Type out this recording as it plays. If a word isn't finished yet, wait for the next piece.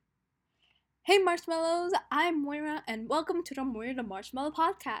Hey Marshmallows, I'm Moira and welcome to the Moira the Marshmallow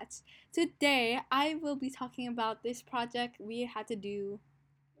Podcast. Today I will be talking about this project we had to do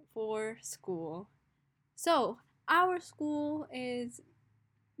for school. So, our school is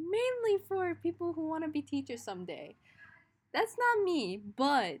mainly for people who want to be teachers someday. That's not me,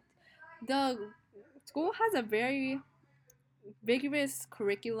 but the school has a very rigorous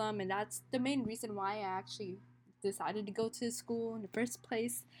curriculum, and that's the main reason why I actually decided to go to school in the first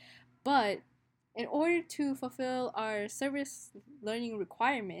place. But in order to fulfill our service learning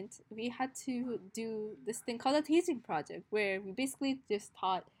requirement, we had to do this thing called a teaching project, where we basically just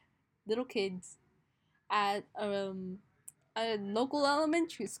taught little kids at a local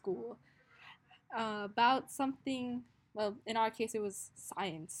elementary school about something. Well, in our case, it was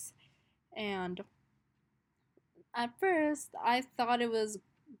science. And at first, I thought it was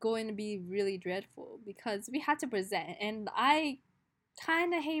going to be really dreadful because we had to present, and I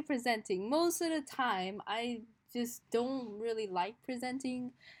kind of hate presenting. Most of the time, I just don't really like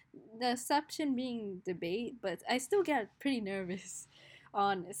presenting. The exception being debate, but I still get pretty nervous,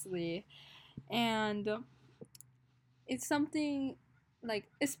 honestly. And it's something like,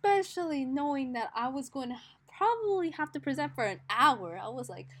 especially knowing that I was going to probably have to present for an hour. I was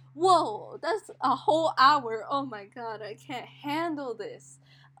like, whoa, that's a whole hour. Oh my god, I can't handle this.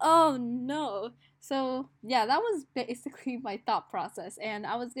 Oh no. So, yeah, that was basically my thought process. And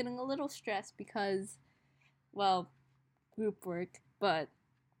I was getting a little stressed because, well, group work. But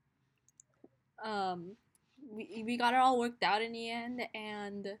um, we got it all worked out in the end.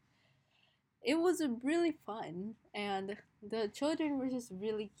 And it was really fun, and the children were just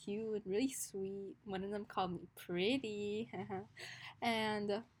really cute, really sweet. One of them called me pretty,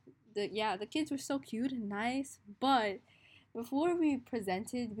 and the kids were so cute and nice. But before we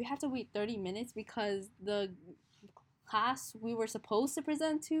presented, we had to wait 30 minutes because the class we were supposed to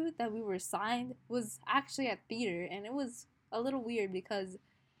present to, that we were assigned, was actually at theater, and it was a little weird because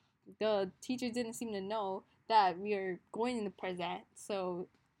the teacher didn't seem to know that we are going to present. So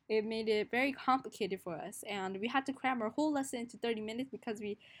it made it very complicated for us. And we had to cram our whole lesson into 30 minutes because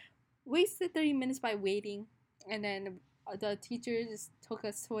we wasted 30 minutes by waiting. And then the teacher just took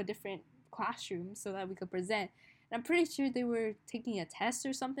us to a different classroom so that we could present. And I'm pretty sure they were taking a test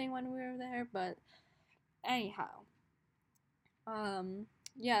or something when we were there. But anyhow,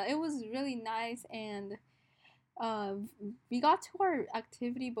 yeah, it was really nice. And uh, we got to our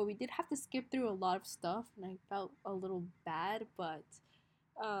activity, but we did have to skip through a lot of stuff, and I felt a little bad. But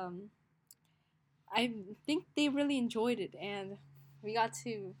um, I think they really enjoyed it, and we got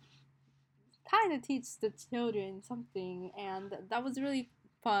to kind of teach the children something, and that was really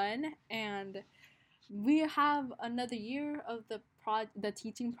fun. And we have another year of the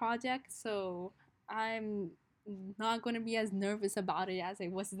teaching project, so I'm not going to be as nervous about it as I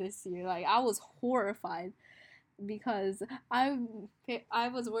was this year. Like, I was horrified because I I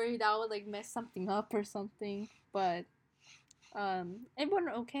was worried I would like mess something up or something, but it went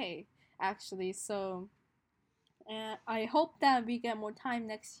okay actually. So I hope that we get more time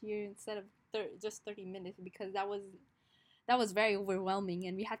next year instead of just 30 minutes, because that was very overwhelming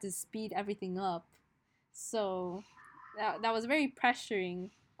and we had to speed everything up. So that was very pressuring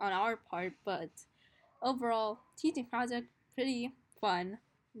on our part, but overall teaching project pretty fun,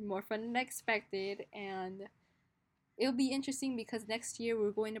 more fun than expected. And it'll be interesting because next year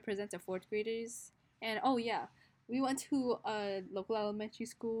we're going to present to fourth graders. And oh yeah, we went to a local elementary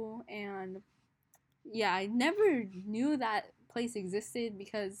school, and yeah, I never knew that place existed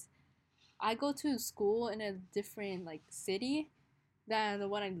because I go to school in a different like city than the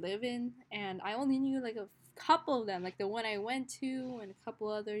one I live in, and I only knew like a couple of them, like the one I went to and a couple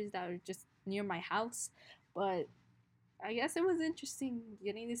others that are just near my house. But I guess it was interesting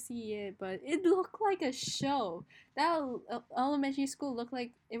getting to see it, but it looked like a show. That elementary school looked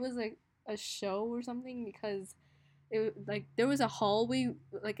like it was like a show or something, because it like there was a hallway,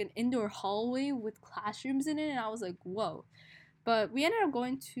 like an indoor hallway with classrooms in it, and I was like, whoa. But we ended up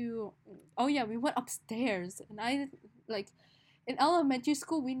going to, oh yeah, we went upstairs, and I like in elementary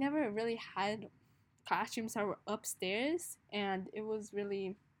school we never really had classrooms that were upstairs, and it was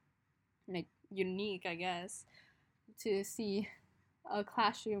really like unique, I guess, to see a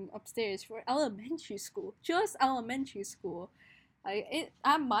classroom upstairs for elementary school, just elementary school.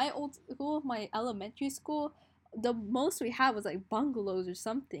 At my old school, my elementary school, the most we had was like bungalows or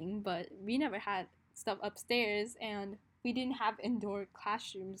something, but we never had stuff upstairs, and we didn't have indoor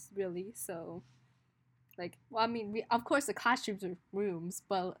classrooms really. So like, well, I mean, of course the classrooms are rooms,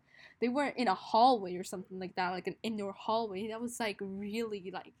 but they weren't in a hallway or something like that, like an indoor hallway. That was like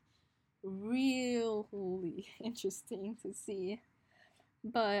really like really interesting to see.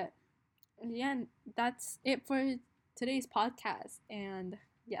 But yeah, that's it for today's podcast. And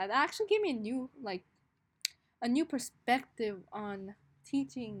yeah, that actually gave me a new perspective on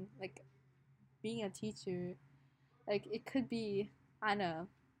teaching, like being a teacher. Like it could be, I don't know,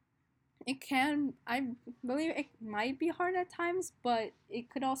 I believe it might be hard at times, but it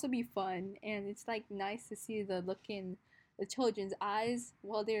could also be fun, and it's like nice to see the look in the children's eyes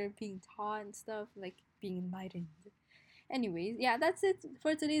while they're being taught and stuff, like being enlightened. Anyways, yeah, that's it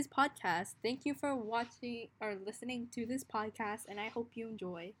for today's podcast. Thank you for watching or listening to this podcast, and I hope you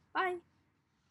enjoy. Bye.